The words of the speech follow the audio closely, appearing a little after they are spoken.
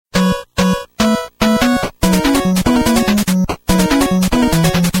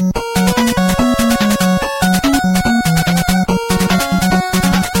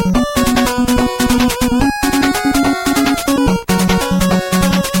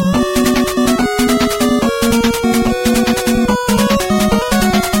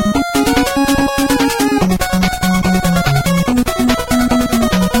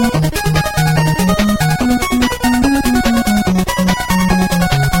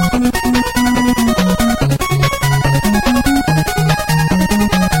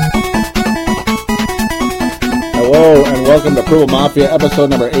Welcome to Purple Mafia, episode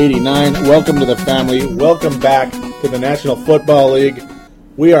number 89. Welcome to the family. Welcome back to the National Football League.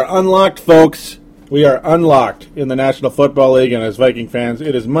 We are unlocked, folks. We are unlocked in the National Football League, and as Viking fans,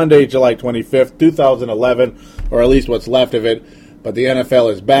 it is Monday, July 25th, 2011, or at least what's left of it, but the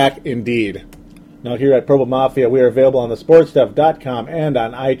NFL is back indeed. Now, here at Purple Mafia, we are available on the sportstuff.com and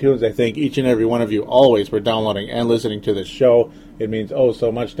on iTunes. I thank each and every one of you always for downloading and listening to this show. It means oh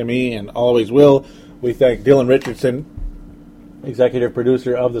so much to me and always will. We thank Dylan Richardson, executive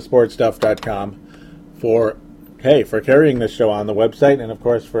producer of the sportstuff.com, for carrying this show on the website and, of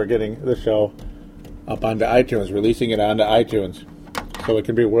course, for getting the show up onto iTunes, releasing it onto iTunes so it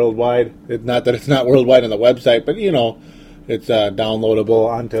can be worldwide. It's not that it's not worldwide on the website, but, you know, it's downloadable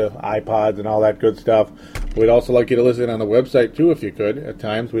onto iPods and all that good stuff. We'd also like you to listen on the website, too, if you could, at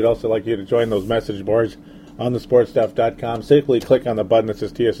times. We'd also like you to join those message boards on the sportstuff.com. Simply click on the button that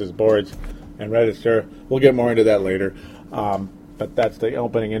says TS's Boards and register. We'll get more into that later. But that's the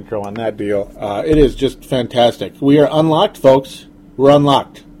opening intro on that deal. It is just fantastic. We are unlocked, folks. We're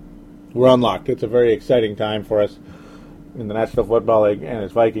unlocked. We're unlocked. It's a very exciting time for us in the National Football League and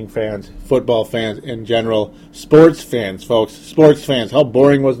as Viking fans, football fans in general, sports fans, folks. Sports fans. How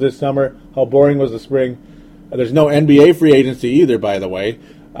boring was this summer? How boring was the spring? There's no NBA free agency either, by the way.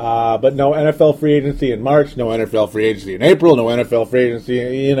 But no NFL free agency in March, no NFL free agency in April, no NFL free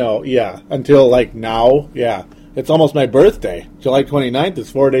agency, until like now. Yeah, it's almost my birthday. July 29th is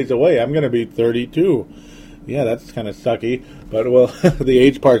 4 days away. I'm going to be 32. Yeah, that's kind of sucky. But, well, the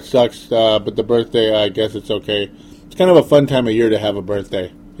age part sucks, but the birthday, I guess it's okay. It's kind of a fun time of year to have a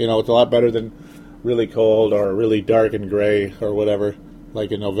birthday. You know, it's a lot better than really cold or really dark and gray or whatever,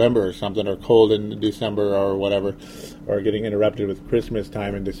 like in November or something, or cold in December or whatever, or getting interrupted with Christmas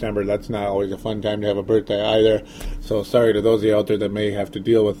time in December. That's not always a fun time to have a birthday either. So sorry to those of you out there that may have to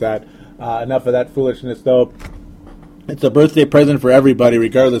deal with that. Enough of that foolishness, though. It's a birthday present for everybody,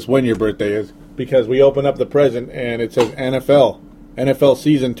 regardless when your birthday is, because we open up the present and it says NFL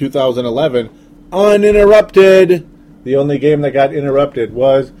season 2011, uninterrupted. The only game that got interrupted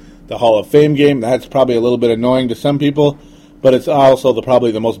was the Hall of Fame game. That's probably a little bit annoying to some people, but it's also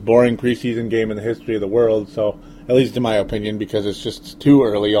probably the most boring preseason game in the history of the world, so at least in my opinion, because it's just too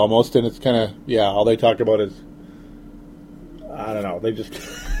early almost, and it's kind of, all they talk about is, I don't know, they just,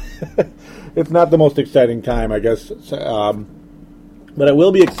 it's not the most exciting time, I guess, but it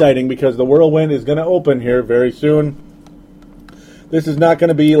will be exciting because the whirlwind is going to open here very soon. This is not going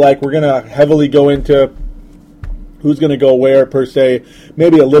to be like we're going to heavily go into who's going to go where, per se,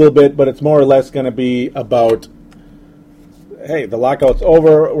 maybe a little bit, but it's more or less going to be about, hey, the lockout's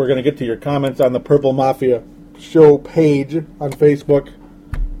over. We're going to get to your comments on the Purple Mafia Show page on Facebook.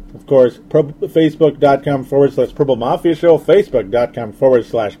 Of course, facebook.com/Purple Mafia Show,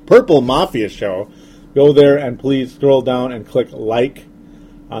 facebook.com/Purple Mafia Show. Go there and please scroll down and click like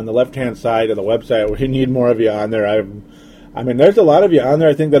on the left-hand side of the website. We need more of you on there. I mean, there's a lot of you on there,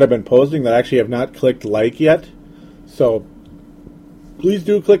 I think, that have been posting that actually have not clicked like yet. So please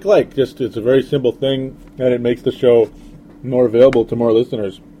do click like. It's a very simple thing, and it makes the show more available to more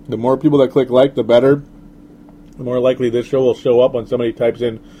listeners. The more people that click like, the better. The more likely this show will show up when somebody types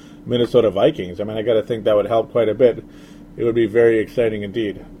in Minnesota Vikings. I mean, I got to think that would help quite a bit. It would be very exciting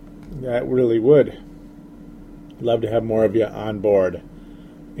indeed. That really would. Love to have more of you on board.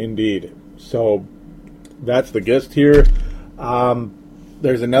 Indeed. So that's the gist here.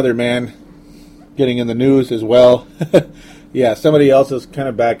 There's another man getting in the news as well. Yeah, somebody else is kind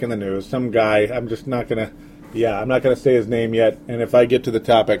of back in the news. Some guy. I'm not going to say his name yet. And if I get to the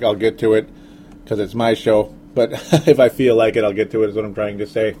topic, I'll get to it because it's my show. But if I feel like it, I'll get to it is what I'm trying to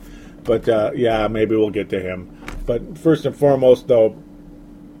say. But, maybe we'll get to him. But first and foremost, though,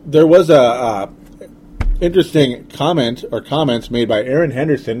 there was a interesting comment or comments made by Aaron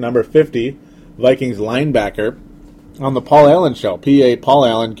Henderson, number 50, Vikings linebacker, on the Paul Allen Show. PA Paul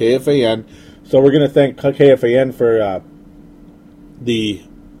Allen, KFAN. So we're going to thank KFAN for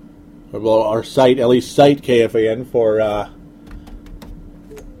our site, at least Site KFAN, for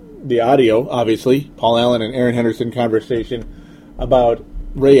the audio, obviously. Paul Allen and Aaron Henderson conversation about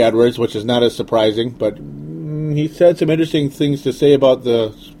Ray Edwards, which is not as surprising, but he said some interesting things to say about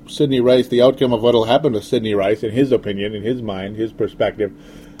the Sidney Rice, the outcome of what will happen to Sidney Rice, in his opinion, in his mind, his perspective,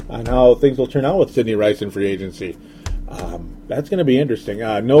 on how things will turn out with Sidney Rice in free agency. That's going to be interesting.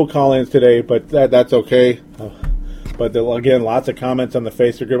 No call-ins today, but that's okay. But again, lots of comments on the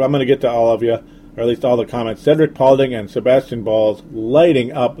Facebook group. I'm going to get to all of you, or at least all the comments. Cedric Paulding and Sebastian Balls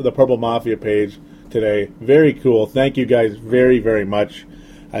lighting up the Purple Mafia page today. Very cool. Thank you guys very, very much.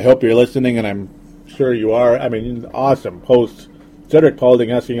 I hope you're listening, and I'm sure you are. I mean, awesome posts Cedric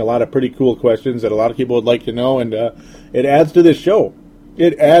Paulding asking a lot of pretty cool questions that a lot of people would like to know, and it adds to this show.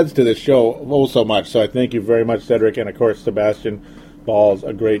 It adds to this show oh so much. So I thank you very much, Cedric, and of course Sebastian Balls,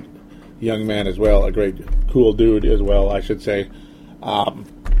 a great young man as well, a great cool dude as well, I should say.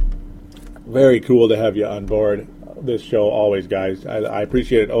 Very cool to have you on board this show always, guys. I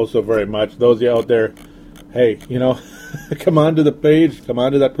appreciate it oh so very much. Those of you out there, hey, come on to the page, come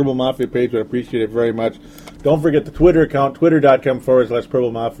on to that Purple Mafia page. Would appreciate it very much. Don't forget the Twitter account,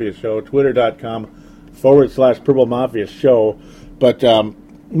 twitter.com/Purple Mafia Show, twitter.com/Purple Mafia Show. But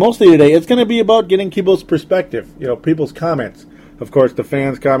mostly today, it's going to be about getting people's perspective, people's comments. Of course, the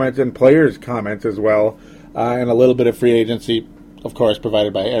fans' comments and players' comments as well, and a little bit of free agency, of course,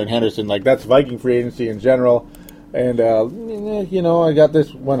 provided by Aaron Henderson. That's Viking free agency in general. And, I got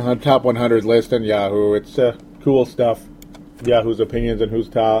this top 100 list on Yahoo. It's cool stuff. Yahoo's opinions on who's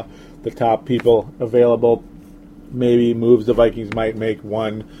the top people available. Maybe moves the Vikings might make.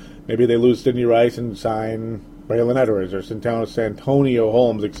 One, maybe they lose Sidney Rice and sign Braylon Edwards or Santonio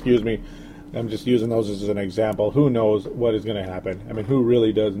Holmes, excuse me. I'm just using those as an example. Who knows what is going to happen? I mean, who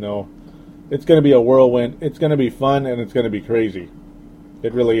really does know? It's going to be a whirlwind. It's going to be fun, and it's going to be crazy.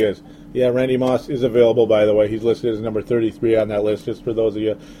 It really is. Yeah, Randy Moss is available, by the way. He's listed as number 33 on that list, just for those of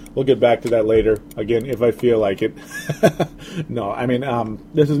you. We'll get back to that later, again, if I feel like it. No, I mean,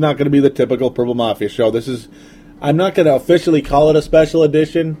 this is not going to be the typical Purple Mafia show. I'm not going to officially call it a special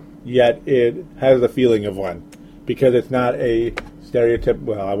edition, yet it has the feeling of one. Because it's not a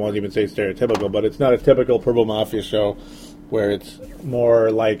I won't even say stereotypical, but it's not a typical Purple Mafia show where it's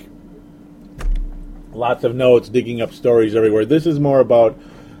more like lots of notes, digging up stories everywhere. This is more about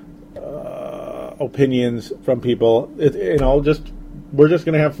opinions from people. We're just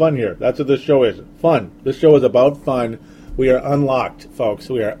going to have fun here. That's what this show is. Fun. This show is about fun. We are unlocked, folks.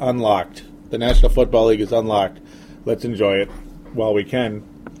 We are unlocked. The National Football League is unlocked. Let's enjoy it while we can.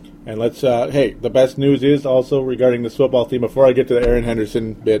 And let's, the best news is also regarding this football team, before I get to the Aaron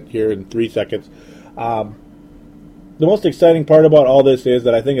Henderson bit here in 3 seconds, the most exciting part about all this is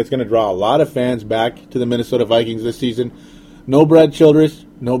that I think it's going to draw a lot of fans back to the Minnesota Vikings this season. No Brad Childress,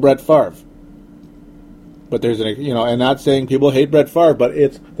 no Brett Favre. But there's and not saying people hate Brett Favre, but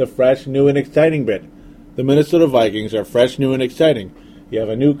it's the fresh, new, and exciting bit. The Minnesota Vikings are fresh, new, and exciting. You have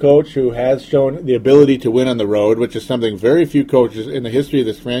a new coach who has shown the ability to win on the road, which is something very few coaches in the history of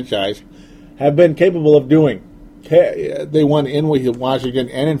this franchise have been capable of doing. They won in Washington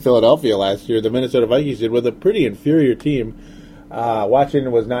and in Philadelphia last year. The Minnesota Vikings did with a pretty inferior team.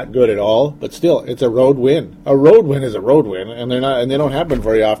 Washington was not good at all, but still, it's a road win. A road win is a road win, and they don't happen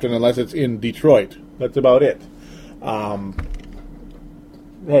very often unless it's in Detroit. That's about it.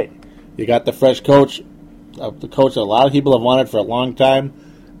 You got the fresh coach. The coach a lot of people have wanted for a long time,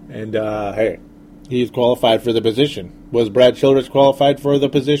 and he's qualified for the position. Was Brad Childress qualified for the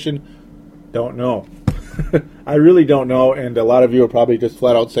position? Don't know. I really don't know, and a lot of you will probably just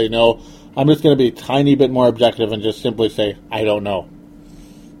flat out say no. I'm just going to be a tiny bit more objective and just simply say I don't know.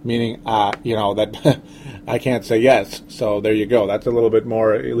 Meaning, that I can't say yes. So there you go. That's a little bit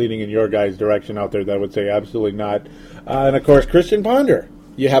more leading in your guys' direction out there that would say absolutely not. And of course, Christian Ponder.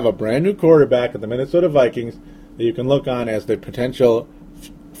 You have a brand new quarterback at the Minnesota Vikings that you can look on as the potential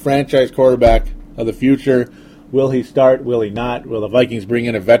franchise quarterback of the future. Will he start? Will he not? Will the Vikings bring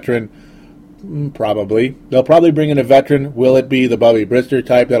in a veteran? Probably. They'll probably bring in a veteran. Will it be the Bobby Brister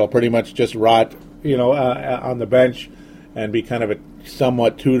type that'll pretty much just rot, on the bench and be kind of a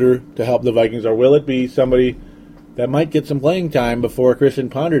somewhat tutor to help the Vikings? Or will it be somebody that might get some playing time before Christian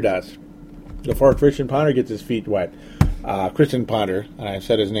Ponder does? Before Christian Ponder gets his feet wet. Christian Ponder, and I've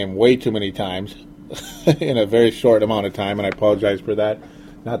said his name way too many times in a very short amount of time, and I apologize for that.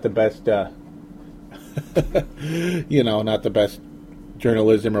 Not the best, not the best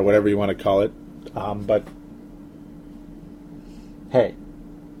journalism or whatever you want to call it. But, hey,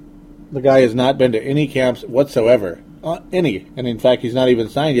 the guy has not been to any camps whatsoever. Any. And, in fact, he's not even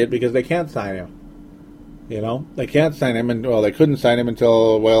signed yet because they can't sign him. They can't sign him, and they couldn't sign him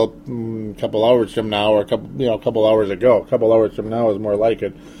until a couple hours from now, or a couple hours ago. A couple hours from now is more like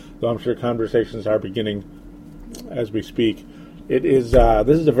it. So I'm sure conversations are beginning as we speak. It is.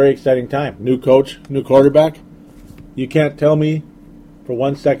 This is a very exciting time. New coach, new quarterback. You can't tell me for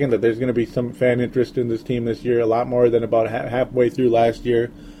 1 second that there's going to be some fan interest in this team this year. A lot more than about halfway through last year,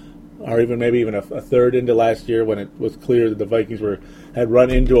 or maybe even a third into last year, when it was clear that the Vikings had run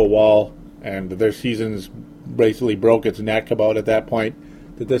into a wall. And their season's basically broke its neck about at that point,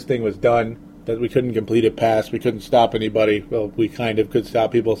 that this thing was done, that we couldn't complete it past, we couldn't stop anybody. Well, we kind of could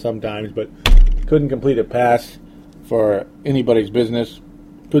stop people sometimes, but couldn't complete a pass for anybody's business,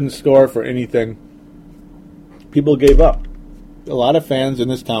 couldn't score for anything. People gave up. a lot of fans in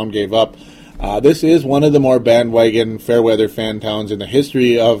this town gave up. This is one of the more bandwagon, fair-weather fan towns in the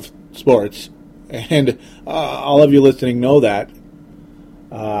history of sports. And all of you listening know that.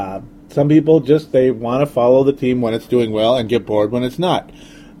 Some people just, they want to follow the team when it's doing well and get bored when it's not.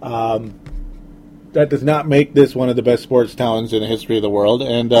 That does not make this one of the best sports towns in the history of the world,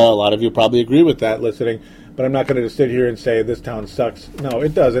 and a lot of you probably agree with that listening. But I'm not going to just sit here and say this town sucks. No,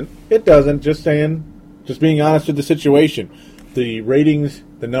 it doesn't. It doesn't. Just saying, just being honest with the situation. The ratings,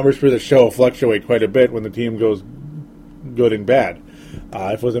 the numbers for the show fluctuate quite a bit when the team goes good and bad.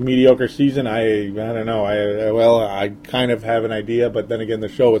 If it was a mediocre season, I don't know. I kind of have an idea, but then again, the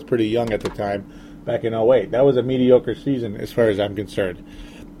show was pretty young at the time, back in 2008. That was a mediocre season as far as I'm concerned.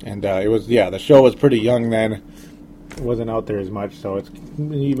 And the show was pretty young then. It wasn't out there as much, so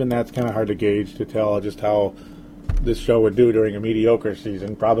even that's kind of hard to gauge, to tell just how this show would do during a mediocre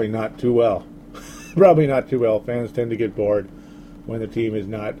season. Probably not too well. Probably not too well. Fans tend to get bored when the team is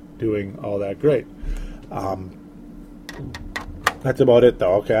not doing all that great. That's about it,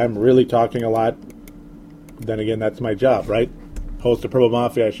 though. Okay, I'm really talking a lot. Then again, that's my job, right? Host of Purple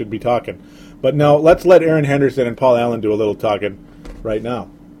Mafia, I should be talking. But no, let's let Aaron Henderson and Paul Allen do a little talking right now.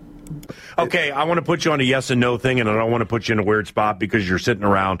 Okay, I want to put you on a yes and no thing, and I don't want to put you in a weird spot because you're sitting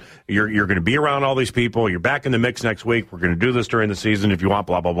around. You're going to be around all these people. You're back in the mix next week. We're going to do this during the season if you want,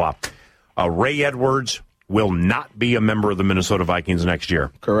 blah, blah, blah. Ray Edwards will not be a member of the Minnesota Vikings next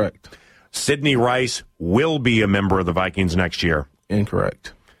year. Correct. Sidney Rice will be a member of the Vikings next year.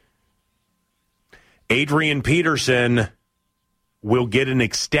 Incorrect. Adrian Peterson will get an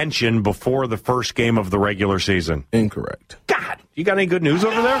extension before the first game of the regular season. Incorrect. God, you got any good news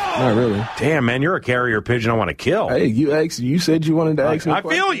over there? Not really. Damn, man, you're a carrier pigeon I want to kill. Hey, you said you wanted to ask me. I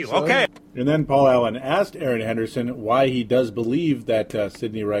feel you. So. Okay. And then Paul Allen asked Aaron Henderson why he does believe that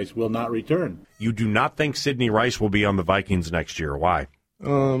Sidney Rice will not return. You do not think Sidney Rice will be on the Vikings next year. Why?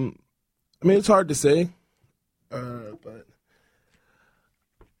 I mean, it's hard to say, but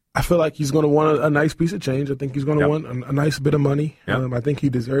I feel like he's going to want a nice piece of change. I think he's going to want a nice bit of money. Yep. I think he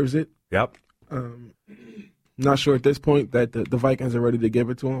deserves it. Yep. Not sure at this point that the Vikings are ready to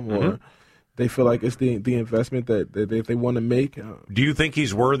give it to him, or they feel like it's the investment that they want to make. Do you think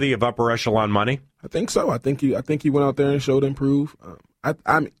he's worthy of upper echelon money? I think so. I think he went out there and showed improve.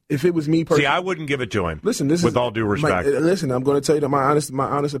 If it was me personally, see, I wouldn't give it to him. Listen, with all due respect. I'm going to tell you my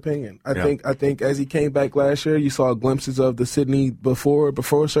honest opinion. I think as he came back last year, you saw glimpses of the Sidney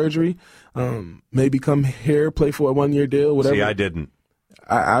before surgery. Maybe come here, play for a 1-year deal, whatever. See, I didn't.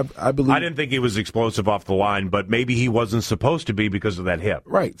 I believe. I didn't think he was explosive off the line, but maybe he wasn't supposed to be because of that hip.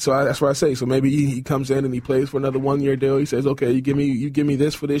 Right. So that's what I say. So maybe he comes in and he plays for another 1-year deal. He says, "Okay, you give me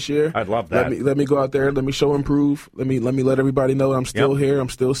this for this year. I'd love that. Let me go out there. Let me show improve. Let me let everybody know I'm still here. I'm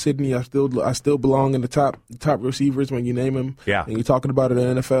still Sidney. I still belong in the top receivers when you name him. Yeah. And you're talking about it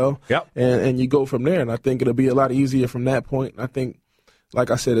in the NFL. Yep. And you go from there. And I think it'll be a lot easier from that point. I think, like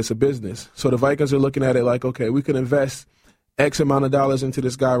I said, it's a business. So the Vikings are looking at it like, okay, we can invest X amount of dollars into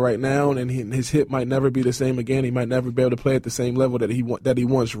this guy right now, and his hip might never be the same again. He might never be able to play at the same level that he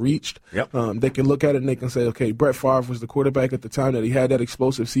once reached. Yep. They can look at it and they can say, okay, Brett Favre was the quarterback at the time that he had that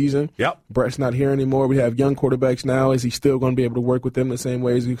explosive season. Yep. Brett's not here anymore. We have young quarterbacks now. Is he still going to be able to work with them the same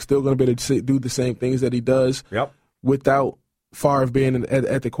way? Is he still going to be able to do the same things that he does without Favre being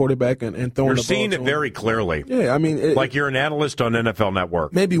at the quarterback and throwing the ball? You're seeing it very clearly. Yeah, I mean, like you're an analyst on NFL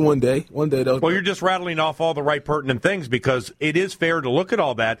Network. Maybe one day they'll. Well, you're just rattling off all the right pertinent things because it is fair to look at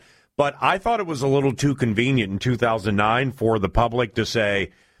all that. But I thought it was a little too convenient in 2009 for the public to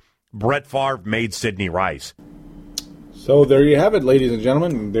say Brett Favre made Sidney Rice. So there you have it, ladies and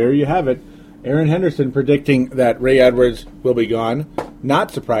gentlemen. There you have it. Aaron Henderson predicting that Ray Edwards will be gone.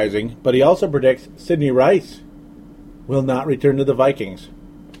 Not surprising, but he also predicts Sidney Rice will not return to the Vikings.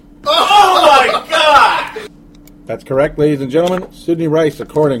 Oh, my God! That's correct, ladies and gentlemen. Sidney Rice,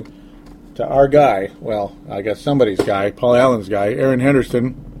 according to our guy, well, I guess somebody's guy, Paul Allen's guy, Aaron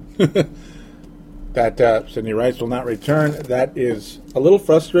Henderson, that Sidney Rice will not return. That is a little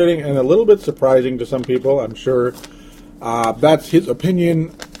frustrating and a little bit surprising to some people, I'm sure. That's his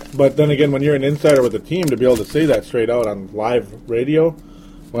opinion. But then again, when you're an insider with the team, to be able to say that straight out on live radio,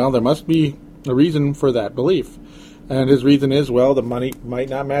 well, there must be a reason for that belief. And his reason is, well, the money might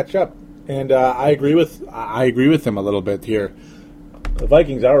not match up. And I agree with him a little bit here. The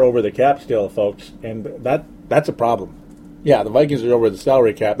Vikings are over the cap still, folks, and that's a problem. Yeah, the Vikings are over the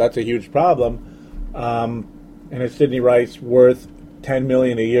salary cap. That's a huge problem. And is Sidney Rice worth $10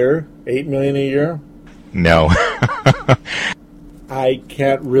 million a year, $8 million a year? No. I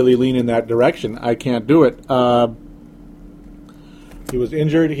can't really lean in that direction. I can't do it. He was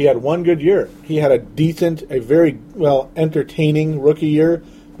injured. He had one good year. He had a very entertaining rookie year.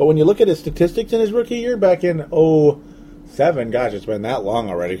 But when you look at his statistics in his rookie year back in 07, gosh, it's been that long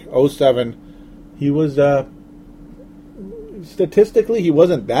already. 07, he was statistically he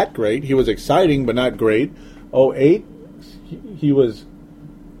wasn't that great. He was exciting but not great. 08, he was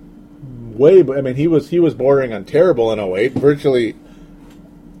he was bordering on terrible in 08, virtually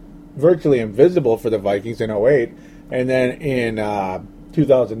invisible for the Vikings in 08. And then in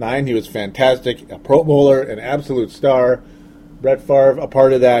 2009, he was fantastic, a Pro Bowler, an absolute star. Brett Favre, a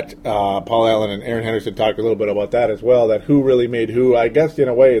part of that. Paul Allen and Aaron Henderson talked a little bit about that as well, that who really made who. I guess, in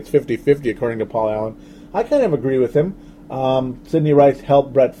a way, it's 50-50 according to Paul Allen. I kind of agree with him. Sidney Rice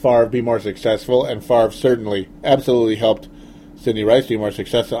helped Brett Favre be more successful, and Favre absolutely helped Sidney Rice be more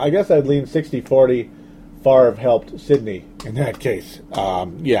successful. I guess I'd lean 60-40. Favre helped Sidney in that case.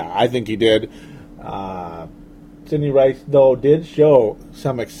 I think he did. Sidney Rice, though, did show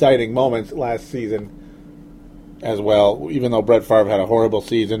some exciting moments last season as well, even though Brett Favre had a horrible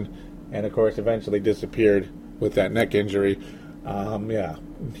season and, of course, eventually disappeared with that neck injury. You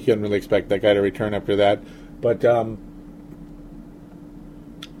couldn't really expect that guy to return after that. But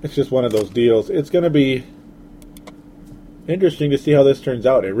it's just one of those deals. It's going to be interesting to see how this turns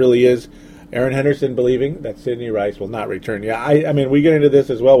out. It really is. Aaron Henderson believing that Sidney Rice will not return. Yeah, I mean, we get into this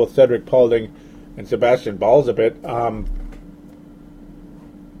as well with Cedric Paulding and Sebastian Balls a bit.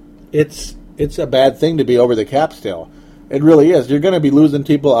 It's a bad thing to be over the cap still. It really is. You're going to be losing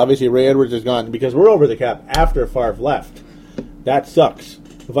people. Obviously, Ray Edwards is gone because we're over the cap after Favre left. That sucks.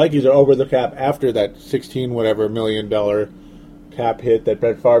 The Vikings are over the cap after that $16 million cap hit that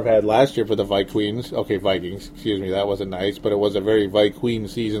Brett Favre had last year for the Vikings. Okay, Vikings. Excuse me. That wasn't nice, but it was a very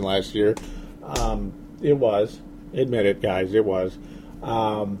Vikings season last year. It was. Admit it, guys. It was.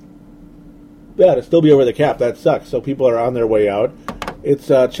 To still be over the cap, that sucks. So people are on their way out. It's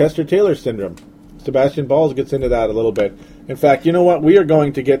Chester Taylor syndrome. Sebastian Balls gets into that a little bit. In fact, you know what? We are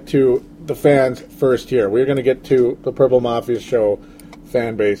going to get to the fans first here. We're going to get to the Purple Mafia Show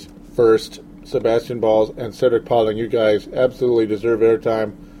fan base first. Sebastian Balls and Cedric Paulding, you guys absolutely deserve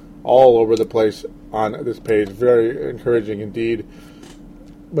airtime all over the place on this page. Very encouraging indeed.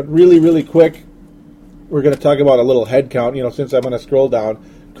 But really, really quick, we're going to talk about a little head count. Since I'm going to scroll down,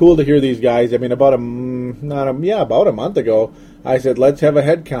 cool to hear these guys. I mean, about a month ago, I said, let's have a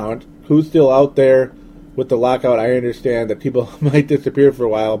head count. Who's still out there with the lockout? I understand that people might disappear for a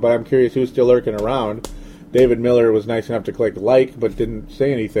while, but I'm curious who's still lurking around. David Miller was nice enough to click like, but didn't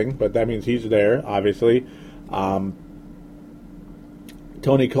say anything, but that means he's there, obviously. Tony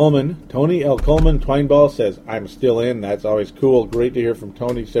L. Coleman, Twineball says, I'm still in. That's always cool. Great to hear from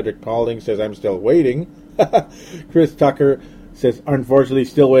Tony. Cedric Paulding says, I'm still waiting. Chris Tucker says, unfortunately,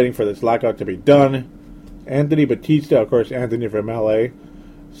 still waiting for this lockout to be done. Anthony Batista, of course, Anthony from LA,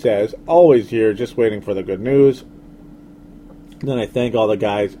 says, always here, just waiting for the good news. And then I thank all the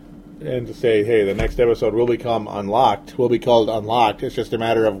guys and to say, hey, the next episode will become Unlocked. Will be called Unlocked. It's just a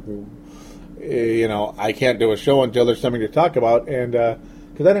matter of, I can't do a show until there's something to talk about. And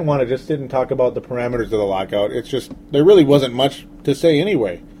because I didn't want to just sit and talk about the parameters of the lockout. It's just, there really wasn't much to say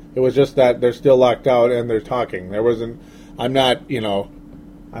anyway. It was just that they're still locked out and they're talking. I'm not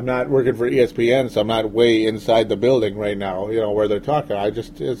working for ESPN, so I'm not way inside the building right now, where they're talking.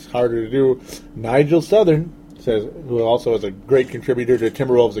 It's harder to do. Nigel Southern says, who also is a great contributor to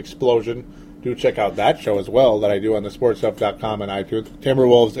Timberwolves Explosion. Do check out that show as well that I do on the sportstuff.com and iTunes.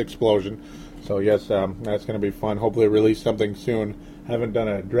 Timberwolves Explosion. So yes, that's going to be fun. Hopefully release something soon. Haven't done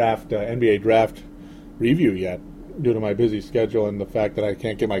a NBA draft review yet due to my busy schedule and the fact that I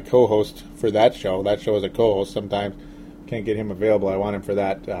can't get my co-host for that show. That show is a co-host sometimes. Can't get him available. I want him for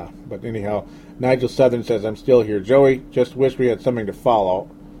that. But anyhow, Nigel Southern says, I'm still here. Joey, just wish we had something to follow.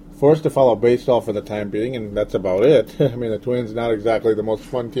 Forced to follow baseball for the time being, and that's about it. I mean, the Twins, not exactly the most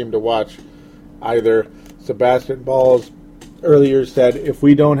fun team to watch either. Sebastian Balls earlier said, if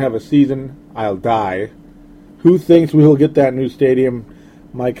we don't have a season, I'll die. Who thinks we will get that new stadium?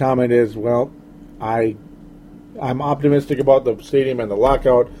 My comment is, well, I'm optimistic about the stadium and the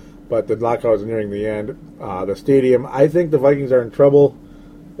lockout, but the lockout is nearing the end. The stadium, I think the Vikings are in trouble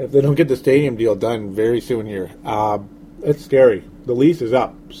if they don't get the stadium deal done very soon here. It's scary. The lease is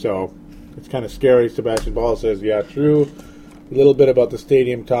up, so it's kind of scary. Sebastian Ball says, yeah, true. A little bit about the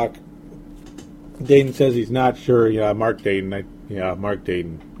stadium talk. Dayton says he's not sure. Yeah, Mark Dayton. Mark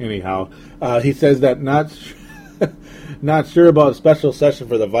Dayton. Anyhow, he says that not sure about a special session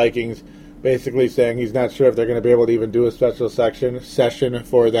for the Vikings. Basically saying he's not sure if they're going to be able to even do a special session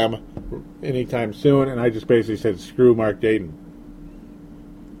for them anytime soon. And I just basically said, screw Mark Dayton.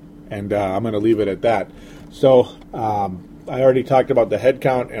 And I'm going to leave it at that. So I already talked about the head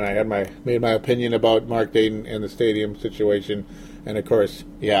count, and I had made my opinion about Mark Dayton and the stadium situation. And, of course,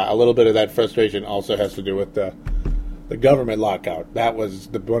 a little bit of that frustration also has to do with the government lockout. That was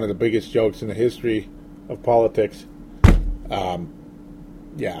one of the biggest jokes in the history of politics. We'll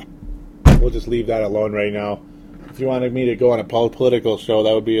just leave that alone right now. If you wanted me to go on a political show,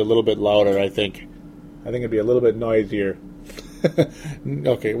 that would be a little bit louder, I think. I think it'd be a little bit noisier.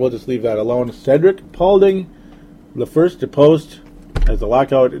 Okay, we'll just leave that alone. Cedric Paulding, the first to post as the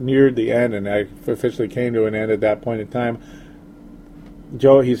lockout neared the end, and I officially came to an end at that point in time.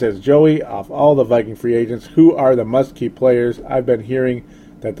 He says, Joey, of all the Viking free agents, who are the must-keep players? I've been hearing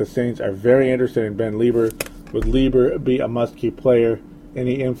that the Saints are very interested in Ben Lieber. Would Lieber be a must-keep player?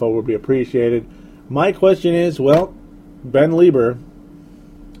 Any info would be appreciated. My question is, Ben Lieber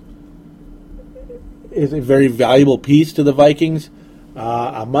is a very valuable piece to the Vikings.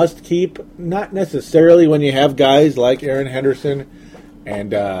 A must-keep, not necessarily when you have guys like Aaron Henderson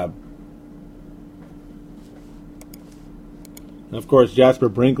and, of course, Jasper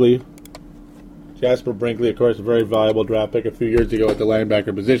Brinkley. Jasper Brinkley, of course, a very valuable draft pick a few years ago at the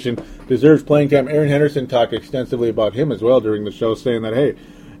linebacker position. Deserves playing time. Aaron Henderson talked extensively about him as well during the show, saying that, hey,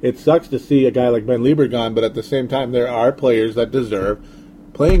 it sucks to see a guy like Ben Lieber gone, but at the same time, there are players that deserve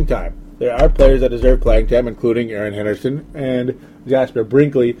playing time. There are players that deserve playing time, including Aaron Henderson and Jasper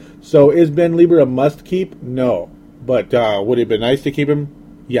Brinkley. So is Ben Lieber a must-keep? No. But would it be nice to keep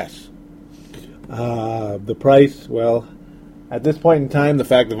him? Yes. The price, at this point in time, the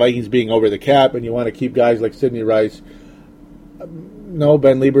fact the Vikings being over the cap and you want to keep guys like Sidney Rice, no,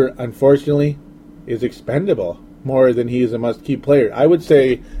 Ben Lieber, unfortunately, is expendable more than he is a must-keep player. I would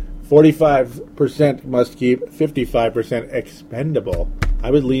say 45% must-keep, 55% expendable.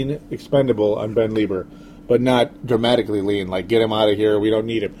 I would lean expendable on Ben Lieber, but not dramatically lean, like get him out of here, we don't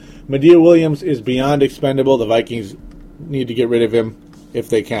need him. Medea Williams is beyond expendable. The Vikings need to get rid of him if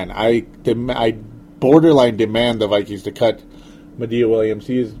they can. I borderline demand the Vikings to cut Medea Williams.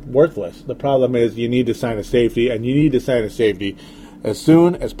 He is worthless. The problem is you need to sign a safety, and you need to sign a safety as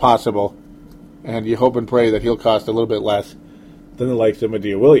soon as possible, and you hope and pray that he'll cost a little bit less than the likes of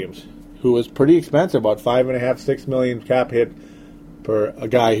Medea Williams, who is pretty expensive, about $5.5–6 million cap hit for a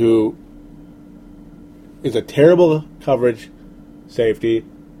guy who is a terrible coverage safety,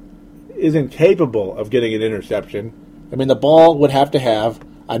 is incapable of getting an interception. I mean, the ball would have to have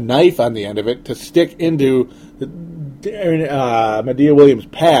a knife on the end of it to stick into Medea Williams'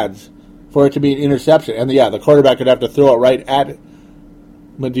 pads for it to be an interception. And the quarterback would have to throw it right at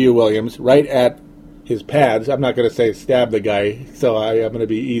Medea Williams, right at his pads. I'm not going to say stab the guy, so I'm going to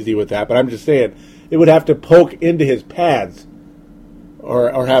be easy with that. But I'm just saying it would have to poke into his pads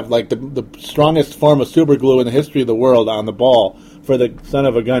or have like the strongest form of super glue in the history of the world on the ball for the son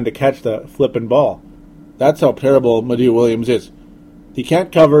of a gun to catch the flipping ball. That's how terrible Medea Williams is. He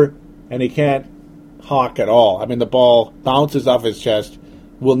can't cover, and he can't hawk at all. I mean, the ball bounces off his chest,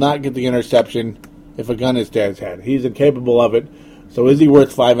 will not get the interception if a gun is to his head. He's incapable of it. So is he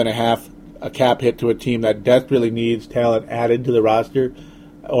worth $5.5, a cap hit to a team that desperately needs talent added to the roster,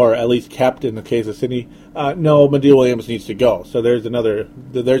 or at least kept in the case of Sidney? No, Medea Williams needs to go. So there's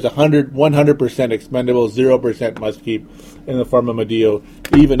 100% expendable, 0% must keep in the form of Medea,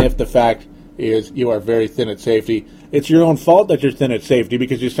 even if the fact is you are very thin at safety. It's your own fault that you're thin at safety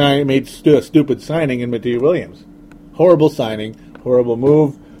because you made a stupid signing in Medea Williams. Horrible signing, horrible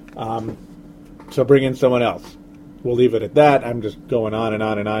move. So bring in someone else. We'll leave it at that. I'm just going on and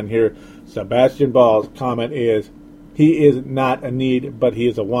on and on here. Sebastian Ball's comment is, he is not a need, but he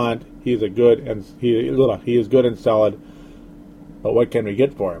is a want. He is good and solid. But what can we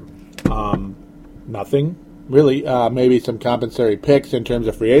get for him? Nothing. Really, maybe some compensatory picks in terms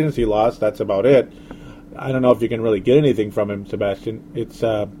of free agency loss. That's about it. I don't know if you can really get anything from him, Sebastian. It's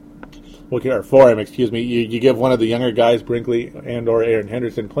for him. Excuse me. You give one of the younger guys, Brinkley and/or Aaron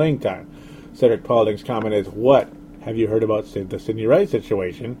Henderson, playing time. Cedric Paulding's comment is, "What have you heard about the Sidney Rice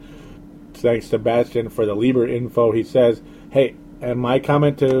situation?" Thanks, Sebastian, for the Lieber info. He says, "Hey, and my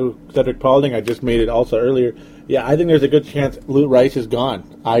comment to Cedric Paulding, I just made it also earlier. Yeah, I think there's a good chance Lute Rice is gone.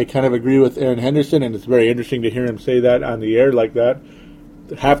 I kind of agree with Aaron Henderson, and it's very interesting to hear him say that on the air like that.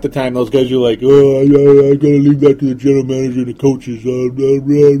 Half the time, those guys are like, I got to leave that to the general manager and the coaches.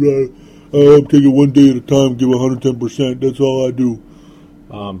 I'm taking one day at a time, give 110%. That's all I do."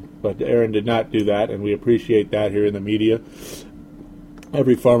 But Aaron did not do that, and we appreciate that here in the media.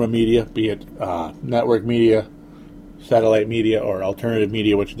 Every form of media, be it network media, satellite media, or alternative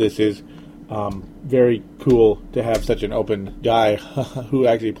media, which this is. Very cool to have such an open guy who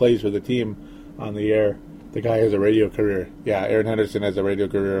actually plays for the team on the air. The guy has a radio career. Yeah, Aaron Henderson has a radio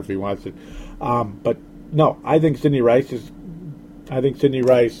career if he wants it. But no, I think Sidney Rice is I think Sidney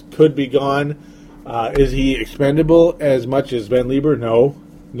Rice could be gone. Is he expendable as much as Ben Lieber? No.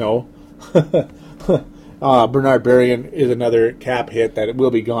 Bernard Berrien is another cap hit that it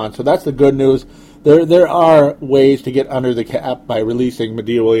will be gone. So that's the good news. There are ways to get under the cap by releasing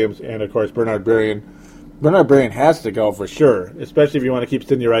Madieu Williams and, of course, Bernard Berrien. Bernard Berrien has to go for sure, especially if you want to keep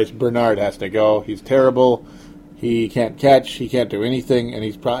Sidney Rice. Bernard has to go. He's terrible. He can't catch. He can't do anything, and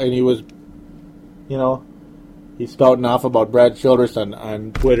he's spouting off about Brad Childress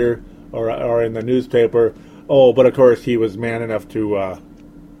on Twitter or in the newspaper. Oh, but of course he was man enough to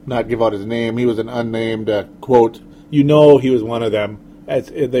not give out his name. He was an unnamed quote. He was one of them. As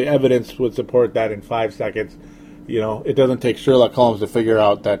the evidence would support that in 5 seconds. It doesn't take Sherlock Holmes to figure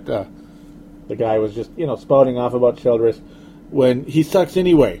out that the guy was just spouting off about Childress when he sucks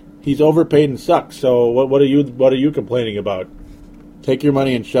anyway. He's overpaid and sucks. So what are you complaining about? Take your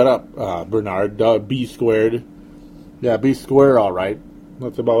money and shut up, Bernard. B squared. Yeah, be square, all right.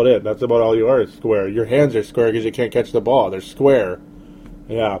 That's about it. That's about all you are is square. Your hands are square because you can't catch the ball. They're square.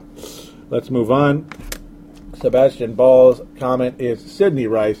 Yeah. Let's move on. Sebastian Ball's comment is Sidney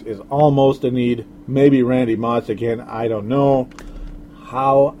Rice is almost a need. Maybe Randy Moss again. I don't know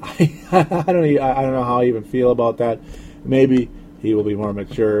how. I don't know how I even feel about that. Maybe he will be more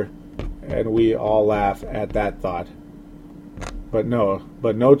mature, and we all laugh at that thought. But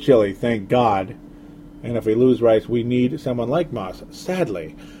no Chili, thank God. And if we lose Rice, we need someone like Moss,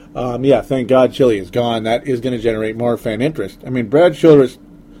 sadly. Thank God Chili is gone. That is going to generate more fan interest. I mean, Brad Childress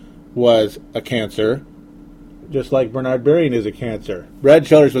was a cancer, just like Bernard Berrien is a cancer. Brad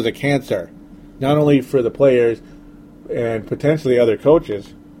Childress was a cancer, not only for the players and potentially other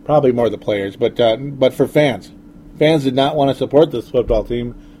coaches, probably more the players, but for fans. Fans did not want to support this football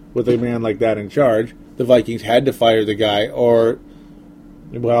team with a man like that in charge. The Vikings had to fire the guy or,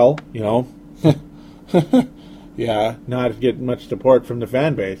 not get much support from the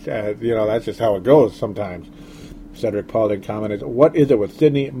fan base. That's just how it goes sometimes. Cedric Paulding commented, what is it with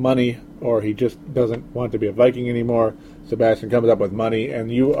Sidney? Money, or he just doesn't want to be a Viking anymore? Sebastian comes up with money, and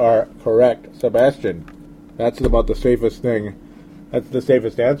you are correct, Sebastian. That's about the safest thing. That's the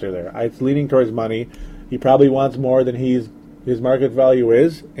safest answer there. It's leaning towards money. He probably wants more than his market value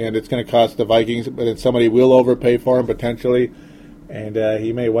is, and it's going to cost the Vikings, but then somebody will overpay for him potentially, and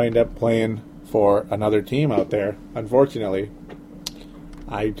he may wind up playing for another team out there, unfortunately.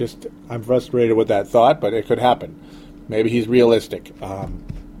 I'm frustrated with that thought, but it could happen. Maybe he's realistic.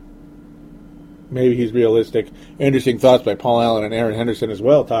 Interesting thoughts by Paul Allen and Aaron Henderson as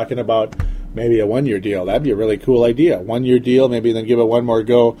well, talking about maybe a 1-year deal. That'd be a really cool idea. 1-year deal, maybe then give it one more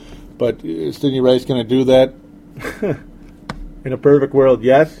go. But is Sidney Rice going to do that? In a perfect world,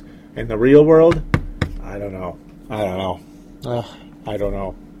 yes. In the real world, I don't know.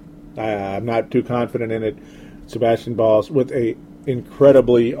 I'm not too confident in it. Sebastian Balls with a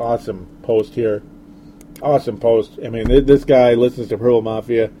incredibly awesome post here. Awesome post. I mean, this guy listens to Purple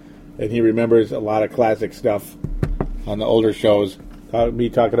Mafia, and he remembers a lot of classic stuff on the older shows. Me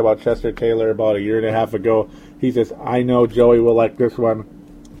talking about Chester Taylor about 1.5 years ago. He says, I know Joey will like this one.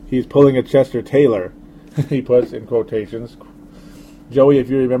 He's pulling a Chester Taylor. He puts in quotations. Joey, if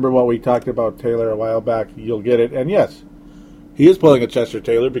you remember what we talked about Taylor a while back, you'll get it. And yes, he is pulling a Chester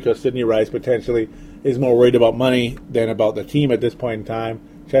Taylor because Sidney Rice potentially is more worried about money than about the team at this point in time.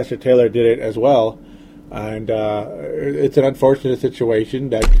 Chester Taylor did it as well. And it's an unfortunate situation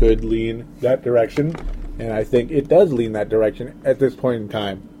that could lean that direction. And I think it does lean that direction at this point in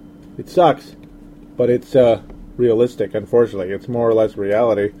time. It sucks, but it's realistic, unfortunately. It's more or less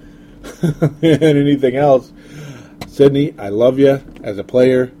reality than anything else. Sidney, I love you as a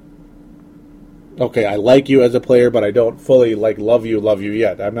player. Okay, I like you as a player, but I don't fully love you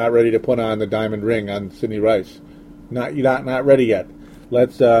yet. I'm not ready to put on the diamond ring on Sidney Rice. Not ready yet.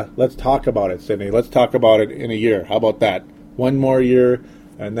 Let's talk about it, Sidney. Let's talk about it in a year. How about that? 1 more year,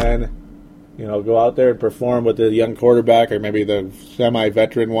 and then go out there and perform with the young quarterback, or maybe the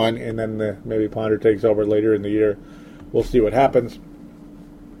semi-veteran one, and then maybe Ponder takes over later in the year. We'll see what happens.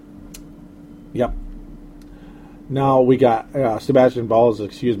 Yep. Now we got Sebastian Balls, I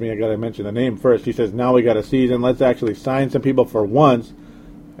got to mention the name first. He says, now we got a season. Let's actually sign some people for once,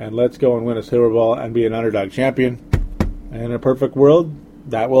 and let's go and win a Super Bowl and be an underdog champion. And in a perfect world,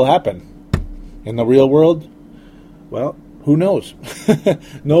 that will happen. In the real world, well, who knows?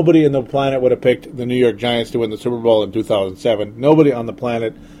 Nobody on the planet would have picked the New York Giants to win the Super Bowl in 2007. Nobody on the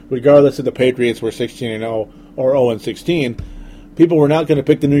planet, regardless if the Patriots were 16-0 or 0-16, people were not going to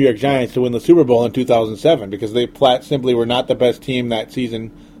pick the New York Giants to win the Super Bowl in 2007 because they simply were not the best team that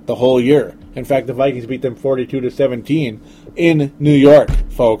season the whole year. In fact, the Vikings beat them 42-17 in New York,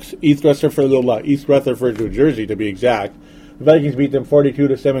 folks. East Rutherford, New Jersey, to be exact. The Vikings beat them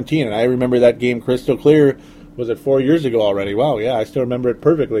 42-17, and I remember that game crystal clear. Was it 4 years ago already? Wow, yeah, I still remember it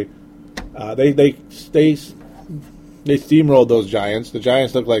perfectly. They steamrolled those Giants. The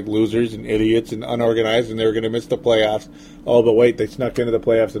Giants looked like losers and idiots and unorganized, and they were going to miss the playoffs. Oh, but wait, they snuck into the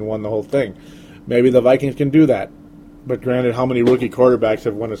playoffs and won the whole thing. Maybe the Vikings can do that. But granted, how many rookie quarterbacks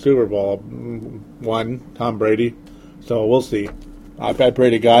have won a Super Bowl? One, Tom Brady. So we'll see. I pray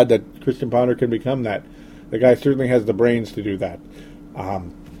to God that Christian Ponder can become that. The guy certainly has the brains to do that.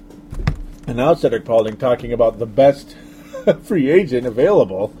 And now Cedric Paulding talking about the best free agent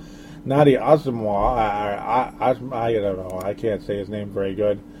available. Nadi Asamoah. I don't know. I can't say his name very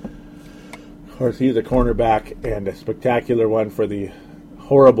good. Of course, he's a cornerback and a spectacular one for the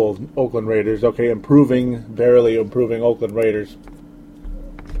horrible Oakland Raiders. Okay, barely improving Oakland Raiders.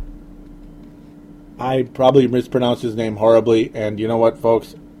 I probably mispronounced his name horribly, and you know what,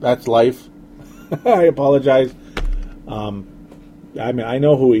 folks? That's life. I apologize. I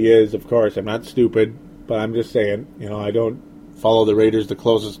know who he is, of course. I'm not stupid, but I'm just saying, I don't follow the Raiders, the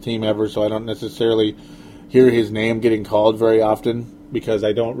closest team ever, so I don't necessarily hear his name getting called very often because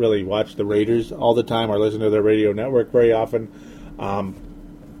I don't really watch the Raiders all the time or listen to their radio network very often.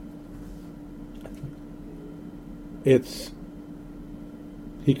 He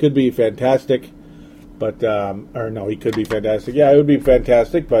could be fantastic, but he could be fantastic. Yeah, it would be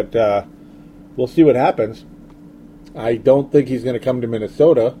fantastic, but we'll see what happens. I don't think he's going to come to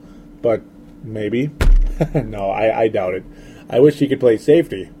Minnesota, but maybe. No, I doubt it. I wish he could play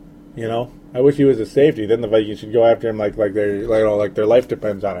safety. I wish he was a safety. Then the Vikings should go after him like their life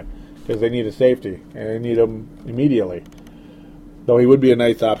depends on it, because they need a safety and they need him immediately. Though he would be a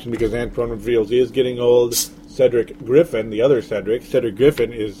nice option because Antoine Fields is getting old. Cedric Griffin, the other Cedric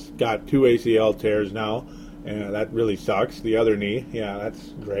Griffin is got 2 ACL tears now, and that really sucks. The other knee, yeah,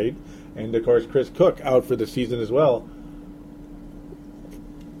 that's great. And of course, Chris Cook out for the season as well.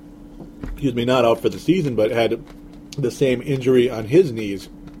 Excuse me, not out for the season, but had the same injury on his knees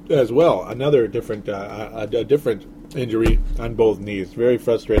as well. Another different, a different injury on both knees. Very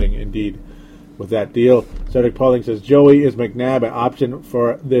frustrating indeed with that deal. Cedric Paulding says, Joey, is McNabb an option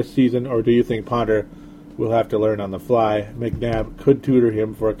for this season, or do you think Ponder will have to learn on the fly? McNabb could tutor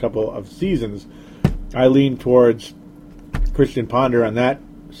him for a couple of seasons. I lean towards Christian Ponder on that,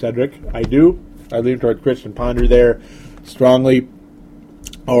 Cedric. I do. I lean towards Christian Ponder there strongly,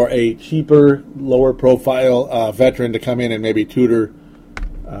 or a cheaper, lower profile veteran to come in and maybe tutor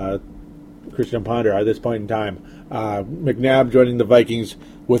Christian Ponder at this point in time. McNabb joining the Vikings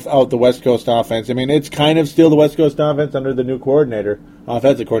without the West Coast offense. I mean, it's kind of still the West Coast offense under the new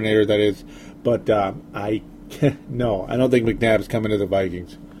offensive coordinator, that is. But I don't think McNabb's coming to the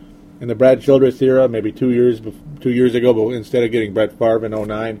Vikings. In the Brad Childress era, maybe 2 years ago, but instead of getting Brett Favre in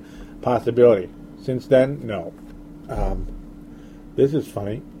 2009, possibility. Since then, no. This is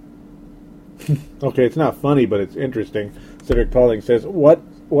funny. Okay, it's not funny, but it's interesting. Cedric Paulding says,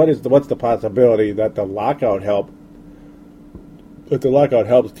 what's the possibility that the lockout helps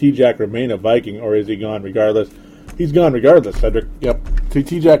T-Jack remain a Viking, or is he gone regardless? He's gone regardless, Cedric. Yep.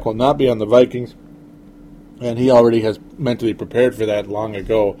 T-Jack will not be on the Vikings, and he already has mentally prepared for that long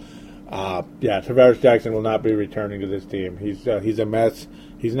ago. Tavares Jackson will not be returning to this team. He's a mess.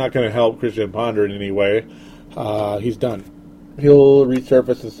 He's not going to help Christian Ponder in any way. He's done. He'll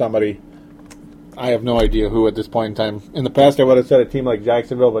resurface as somebody. I have no idea who at this point in time. In the past, I would have said a team like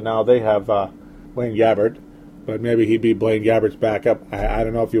Jacksonville, but now they have Blaine Gabbert. But maybe he'd be Blaine Gabbert's backup. I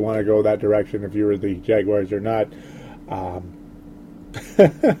don't know if you want to go that direction if you were the Jaguars or not.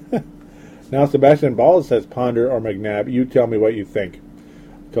 Now Sebastian Ball says Ponder or McNabb. You tell me what you think.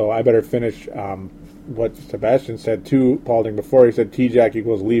 So I better finish what Sebastian said to Paulding before. He said T-Jack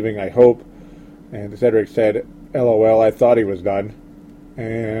equals leaving, I hope. And Cedric said, LOL, I thought he was done.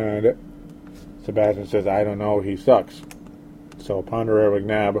 And Sebastian says, I don't know, he sucks. So Ponder or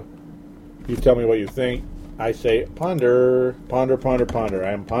McNabb, you tell me what you think. I say ponder. I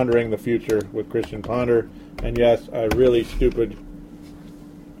am pondering the future with Christian Ponder. And yes, a really stupid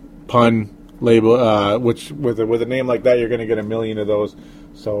pun label, which with a name like that, you're going to get a million of those.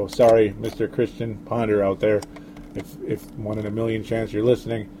 So sorry, Mr. Christian Ponder out there. If 1 in a million chance you're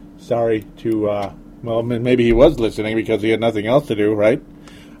listening, sorry to, maybe he was listening because he had nothing else to do, right?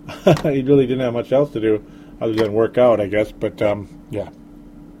 He really didn't have much else to do other than work out, I guess. But, yeah.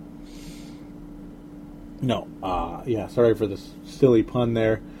 No, sorry for the silly pun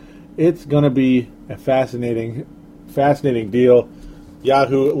there. It's going to be a fascinating deal.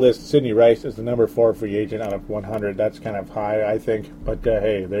 Yahoo lists Sidney Rice as the number 4 free agent out of 100. That's kind of high, I think. But,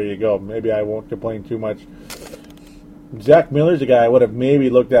 hey, there you go. Maybe I won't complain too much. Zach Miller's a guy I would have maybe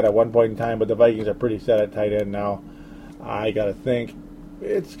looked at one point in time, but the Vikings are pretty set at tight end now. I got to think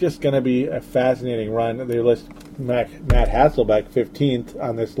it's just going to be a fascinating run. They list Matt Hasselbeck 15th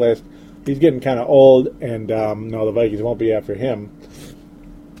on this list. He's getting kind of old, and no, the Vikings won't be after him.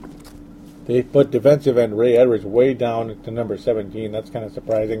 They put defensive end Ray Edwards way down to number 17. That's kind of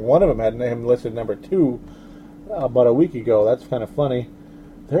surprising. One of them had him listed number 2 about a week ago. That's kind of funny.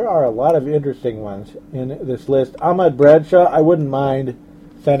 There are a lot of interesting ones in this list. Ahmad Bradshaw, I wouldn't mind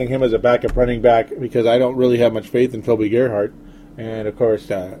signing him as a backup running back because I don't really have much faith in Toby Gerhart. And, of course,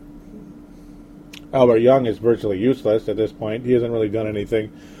 Albert Young is virtually useless at this point. He hasn't really done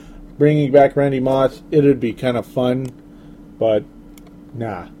anything. Bringing back Randy Moss, it would be kind of fun, but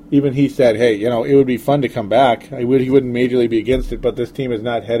nah. Even he said, hey, it would be fun to come back. He wouldn't majorly be against it, but this team is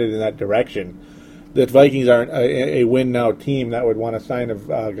not headed in that direction. The Vikings aren't a win-now team that would want to sign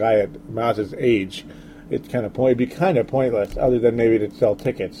a guy at Moss's age. It'd be kind of pointless, other than maybe to sell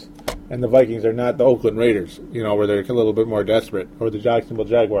tickets. And the Vikings are not the Oakland Raiders, where they're a little bit more desperate, or the Jacksonville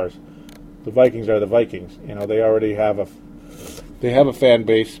Jaguars. The Vikings are the Vikings. They already have a fan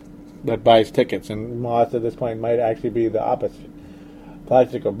base that buys tickets, and Moss at this point might actually be the opposite.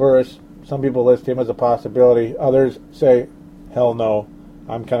 Plaxico Burress, some people list him as a possibility. Others say, hell no.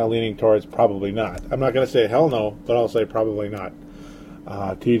 I'm kind of leaning towards probably not. I'm not going to say hell no, but I'll say probably not.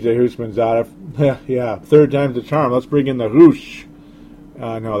 TJ Houshmandzadeh, yeah, third time's the charm. Let's bring in the Hoosh.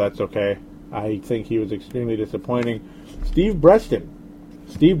 No, that's okay. I think he was extremely disappointing. Steve Breston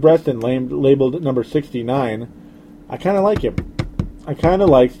labeled number 69. I kind of like him. I kind of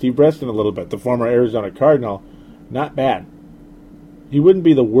like Steve Breston a little bit, the former Arizona Cardinal. Not bad. He wouldn't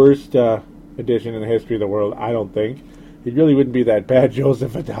be the worst addition in the history of the world, I don't think. He really wouldn't be that bad.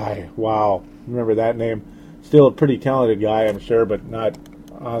 Joseph Adai. Wow. Remember that name. Still a pretty talented guy, I'm sure, but not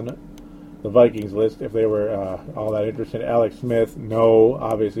on the Vikings list if they were all that interested. Alex Smith, no.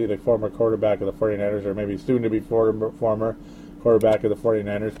 Obviously, the former quarterback of the 49ers, or maybe soon-to-be former quarterback of the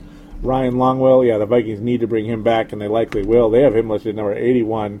 49ers. Ryan Longwell, yeah, the Vikings need to bring him back, and they likely will. They have him listed number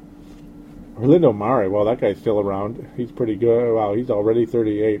 81. Orlando Mare, well, that guy's still around. He's pretty good. Wow, he's already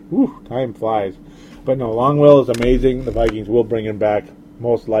 38. Whew, time flies. But no, Longwell is amazing. The Vikings will bring him back,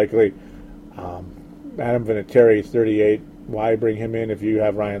 most likely. Adam Vinatieri is 38. Why bring him in if you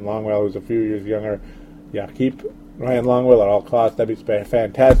have Ryan Longwell, who's a few years younger? Yeah, keep Ryan Longwell at all costs. That'd be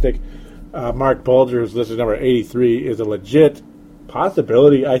fantastic. Mark Bulger, who's listed number 83, is a legit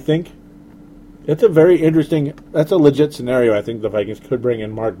possibility, I think. It's a very interesting, that's a legit scenario. I think the Vikings could bring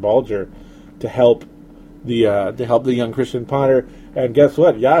in Mark Bulger to help the young Christian Ponder. And guess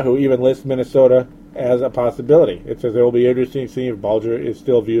what? Yahoo even lists Minnesota as a possibility. It says it will be interesting to see if Bulger is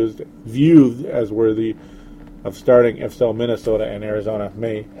still viewed as worthy of starting. If so, Minnesota and Arizona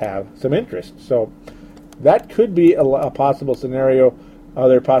may have some interest. So that could be a possible scenario.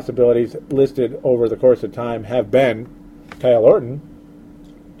 Other possibilities listed over the course of time have been Kyle Orton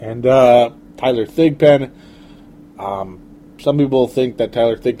and Tyler Thigpen. Some people think that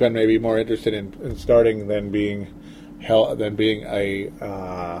Tyler Thigpen may be more interested in starting than being a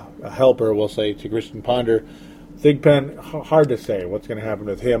helper, we'll say, to Christian Ponder. Thigpen, hard to say what's going to happen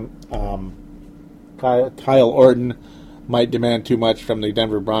with him. Kyle Orton might demand too much from the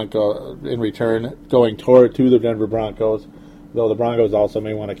Denver Broncos in return, going to the Denver Broncos, though the Broncos also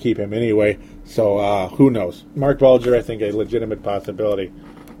may want to keep him anyway. So who knows? Mark Bulger, I think, a legitimate possibility,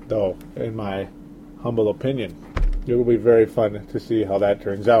 though, in my humble opinion. It will be very fun to see how that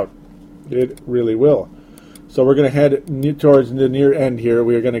turns out. It really will. So we're going to head towards the near end here.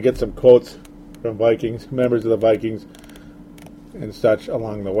 We are going to get some quotes from Vikings, members of the Vikings, and such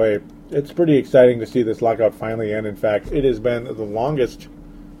along the way. It's pretty exciting to see this lockout finally end. In fact, it has been the longest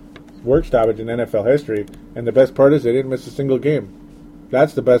work stoppage in NFL history, and the best part is they didn't miss a single game.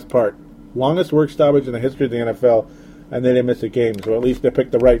 That's the best part. Longest work stoppage in the history of the NFL, and they didn't miss a game. So at least they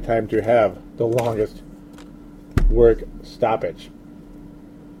picked the right time to have the longest work stoppage.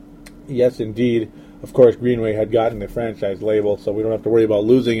 Yes, indeed. Of course, Greenway had gotten the franchise label, so we don't have to worry about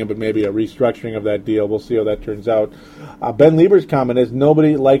losing it, but maybe a restructuring of that deal. We'll see how that turns out. Ben Lieber's comment is,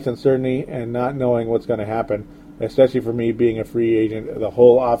 nobody likes uncertainty and not knowing what's going to happen, especially for me being a free agent. The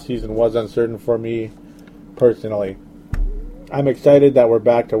whole offseason was uncertain for me personally. I'm excited that we're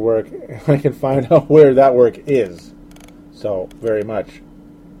back to work, and I can find out where that work is. So, very much.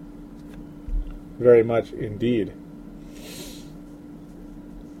 Very much indeed.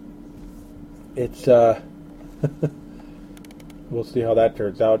 It's we'll see how that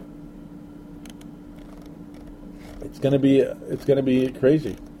turns out. It's gonna be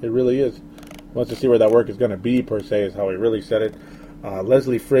crazy. It really is. Wants to see where that work is gonna be, per se, is how he really said it.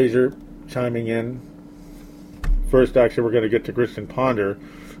 Leslie Frazier chiming in. First, actually, we're gonna get to Christian Ponder.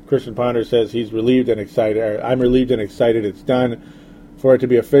 Christian Ponder says he's relieved and excited. I'm relieved and excited it's done. For it to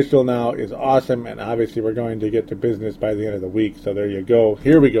be official now is awesome, and obviously we're going to get to business by the end of the week. So there you go.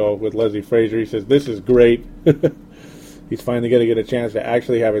 Here we go with Leslie Frazier. He says this is great. He's finally going to get a chance to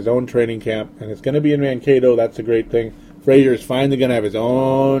actually have his own training camp, and it's going to be in Mankato. That's a great thing. Frazier is finally going to have his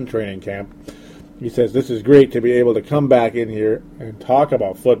own training camp. He says this is great to be able to come back in here and talk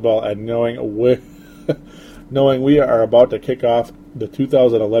about football and knowing we are about to kick off the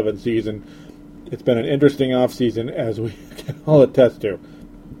 2011 season. It's been an interesting off season, as we can all attest to.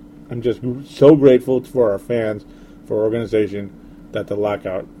 I'm just so grateful for our fans, for our organization, that the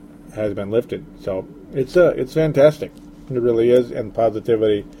lockout has been lifted. So it's fantastic. It really is, and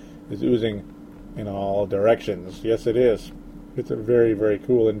positivity is oozing in all directions. Yes, it is. It's a very, very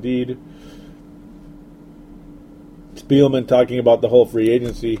cool indeed. Spielman talking about the whole free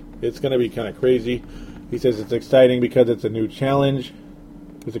agency. It's going to be kind of crazy. He says it's exciting because it's a new challenge.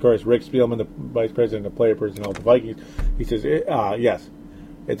 Because, of course, Rick Spielman, the vice president of player personnel of the Vikings, he says, yes,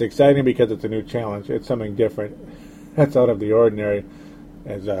 it's exciting because it's a new challenge. It's something different. That's out of the ordinary.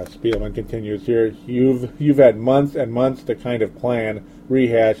 As Spielman continues here, you've had months and months to kind of plan,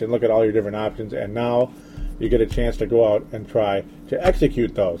 rehash, and look at all your different options, and now you get a chance to go out and try to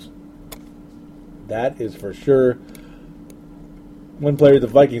execute those. That is for sure. One player the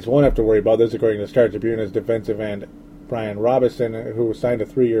Vikings won't have to worry about this, according to Star Tribune, is defensive end Brian Robinson, who signed a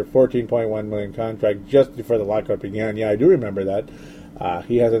 3-year, $14.1 million contract just before the lockout began. Yeah, I do remember that.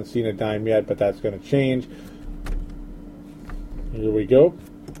 He hasn't seen a dime yet, but that's going to change. Here we go.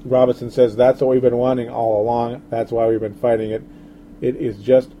 Robinson says that's what we've been wanting all along. That's why we've been fighting it. It is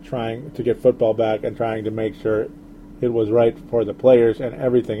just trying to get football back and trying to make sure it was right for the players and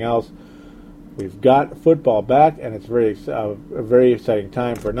everything else. We've got football back, and it's a very exciting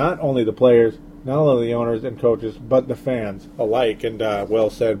time for not only the players, not only the owners and coaches, but the fans alike. And well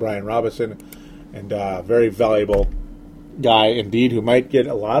said, Brian Robinson, and very valuable guy indeed, who might get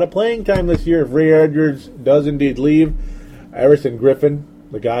a lot of playing time this year if Ray Edwards does indeed leave. Everson Griffin,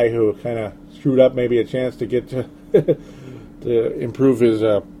 the guy who kind of screwed up maybe a chance to get to to improve his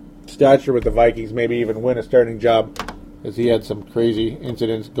stature with the Vikings, maybe even win a starting job, as he had some crazy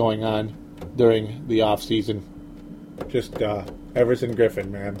incidents going on during the offseason. Just Everson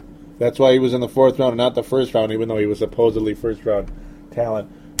Griffin, man. That's why he was in the 4th round and not the 1st round, even though he was supposedly first-round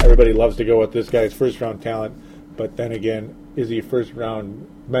talent. Everybody loves to go with this guy's first-round talent, but then again, is he first-round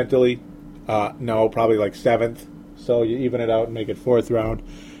mentally? No, probably like 7th. So you even it out and make it 4th round,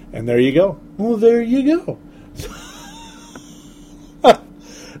 and there you go. Well, there you go.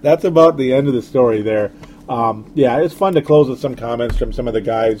 That's about the end of the story there. Yeah, it's fun to close with some comments from some of the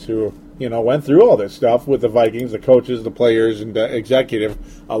guys who, went through all this stuff with the Vikings, the coaches, the players, and the executive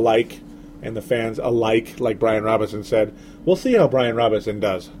alike, and the fans alike, like Brian Robinson said. We'll see how Brian Robinson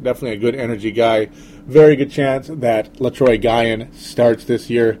does. Definitely a good energy guy. Very good chance that LaTroy Guion starts this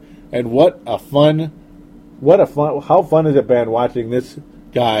year. And how fun has it been watching this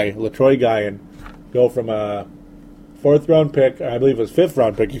guy, LaTroy Guion, go from a 4th round pick, I believe it was 5th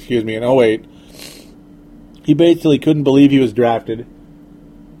round pick, in 08. He basically couldn't believe he was drafted,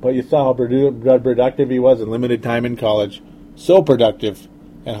 but you saw how productive he was in limited time in college. So productive,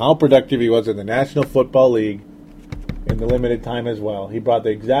 and how productive he was in the National Football League in the limited time as well. He brought the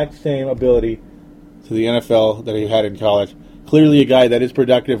exact same ability to the NFL that he had in college. Clearly a guy that is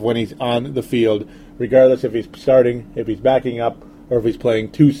productive when he's on the field, regardless if he's starting, if he's backing up, or if he's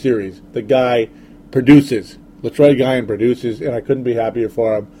playing 2 series. The guy produces. LaTroy Guion produces, and I couldn't be happier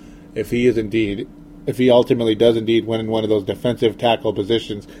for him if he ultimately does indeed win in one of those defensive tackle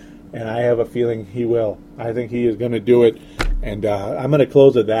positions. And I have a feeling he will. I think he is going to do it. And I'm going to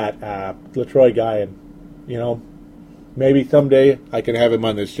close with that. LaTroy Guion, maybe someday I can have him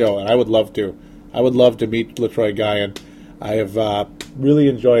on this show, and I would love to. I would love to meet LaTroy Guion. I have really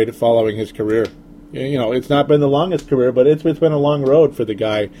enjoyed following his career. It's not been the longest career, but it's been a long road for the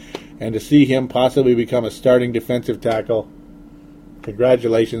guy. And to see him possibly become a starting defensive tackle,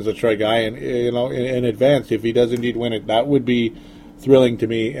 congratulations, LaTroy Guion. In advance, if he does indeed win it, that would be thrilling to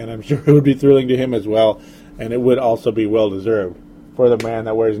me, and I'm sure it would be thrilling to him as well. And it would also be well-deserved for the man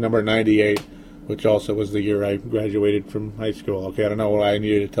that wears number 98, which also was the year I graduated from high school. Okay, I don't know why I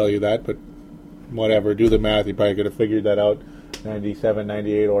needed to tell you that, but whatever. Do the math. You probably could have figured that out. 97,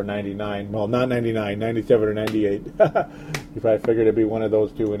 98, or 99. Well, not 99, 97 or 98. You probably figured it'd be one of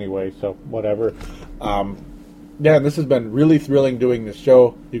those two anyway, so whatever. Yeah, this has been really thrilling doing this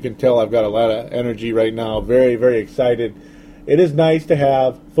show. You can tell I've got a lot of energy right now. Very, very excited. It is nice to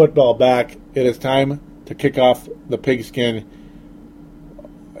have football back. It is time to kick off the pigskin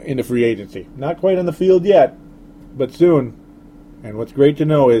into free agency. Not quite on the field yet, but soon. And what's great to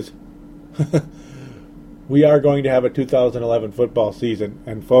know is we are going to have a 2011 football season.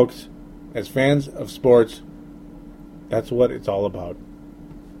 And folks, as fans of sports, that's what it's all about.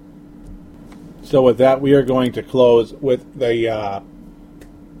 So with that, we are going to close with the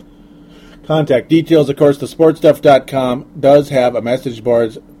contact details. Of course, the sportstuff.com does have a message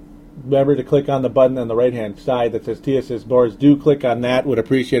boards. Remember to click on the button on the right-hand side that says TSS Boards. Do click on that. Would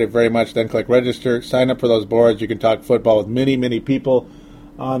appreciate it very much. Then click register. Sign up for those boards. You can talk football with many, many people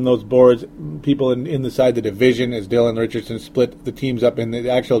on those boards. People inside the division, as Dylan Richardson split the teams up in the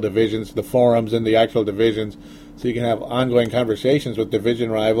actual divisions, the forums in the actual divisions, so you can have ongoing conversations with division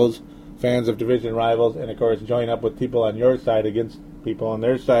rivals, fans of division rivals, and, of course, join up with people on your side against people on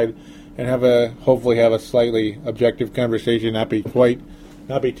their side, and hopefully have a slightly objective conversation, not be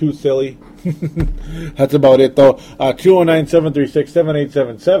too silly. That's about it, though.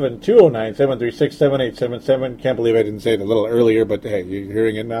 209-736-7877. 209-736-7877. Can't believe I didn't say it a little earlier, but hey, you're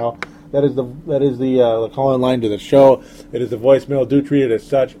hearing it now. That is the call-in line to the show. It is the voicemail. Do treat it as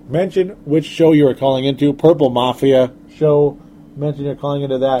such. Mention which show you are calling into. Purple Mafia show. Mention you're calling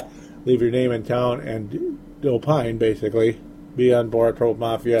into that. Leave your name and town and opine, basically. Be on board, Purple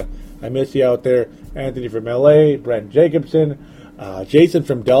Mafia. I miss you out there. Anthony from L.A., Brent Jacobson, Jason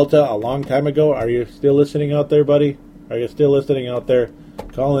from Delta a long time ago. Are you still listening out there, buddy? Are you still listening out there?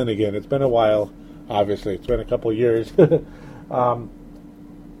 Call in again. It's been a while, obviously. It's been a couple years. Gosh,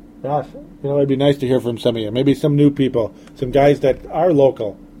 it'd be nice to hear from some of you. Maybe some new people. Some guys that are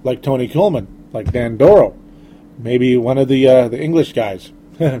local, like Tony Coleman, like Dan Doro. Maybe one of the English guys.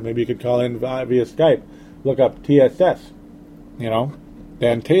 Maybe you could call in via Skype. Look up TSS.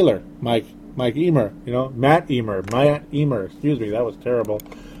 Dan Taylor, Mike Emer, Matt Emer, excuse me, that was terrible.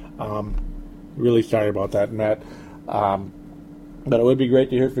 Really sorry about that, Matt. But it would be great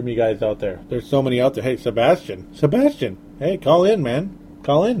to hear from you guys out there. There's so many out there. Hey, Sebastian, hey, call in, man.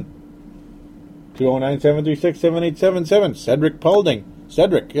 Call in. 209-736-7877. Cedric Paulding.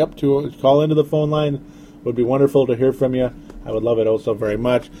 Cedric, yep, call into the phone line. Would be wonderful to hear from you. I would love it also very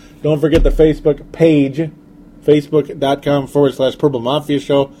much. Don't forget the Facebook page. Facebook.com/Purple Mafia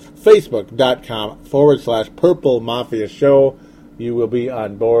Show. Facebook.com/Purple Mafia Show. You will be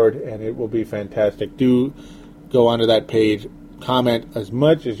on board, and it will be fantastic. Do go onto that page. Comment as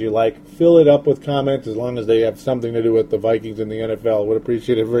much as you like. Fill it up with comments as long as they have something to do with the Vikings and the NFL. Would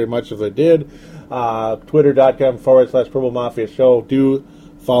appreciate it very much if they did. Twitter.com/Purple Mafia Show. Do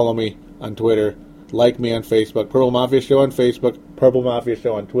follow me on Twitter. Like me on Facebook. Purple Mafia Show on Facebook. Purple Mafia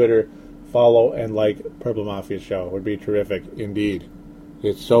Show on Twitter. Follow and like Purple Mafia Show. Would be terrific indeed.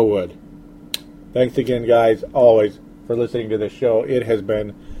 It so would. Thanks again, guys, always, for listening to this show. It has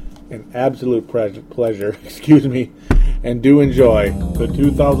been an absolute pleasure. And do enjoy the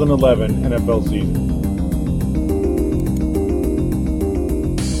 2011 NFL season.